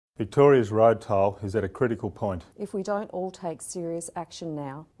Victoria's road toll is at a critical point. If we don't all take serious action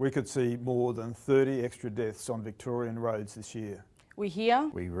now, we could see more than 30 extra deaths on Victorian roads this year. We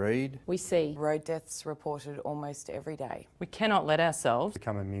hear, we read, we see road deaths reported almost every day. We cannot let ourselves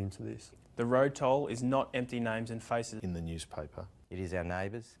become immune to this. The road toll is not empty names and faces in the newspaper. It is our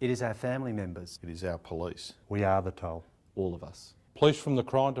neighbours. It is our family members. It is our police. We are the toll. All of us. Police from the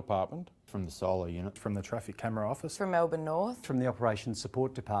crime department, from the solar unit, from the traffic camera office, from Melbourne North, from the operations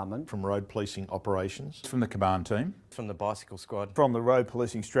support department, from road policing operations, from the command team, from the bicycle squad, from the road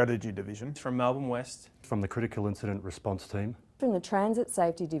policing strategy division, from Melbourne West, from the critical incident response team, from the transit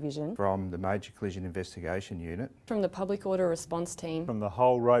safety division, from the major collision investigation unit, from the public order response team, from the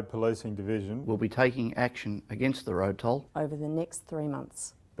whole road policing division, will be taking action against the road toll over the next 3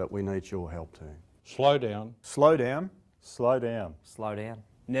 months. But we need your help too. Slow down. Slow down. Slow down. Slow down.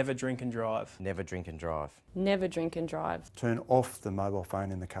 Never drink and drive. Never drink and drive. Never drink and drive. Turn off the mobile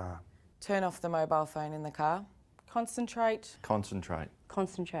phone in the car. Turn off the mobile phone in the car. Concentrate. Concentrate.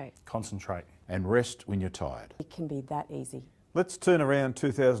 Concentrate. Concentrate. And rest when you're tired. It can be that easy. Let's turn around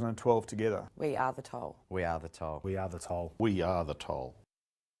 2012 together. We are the toll. We are the toll. We are the toll. We are the toll.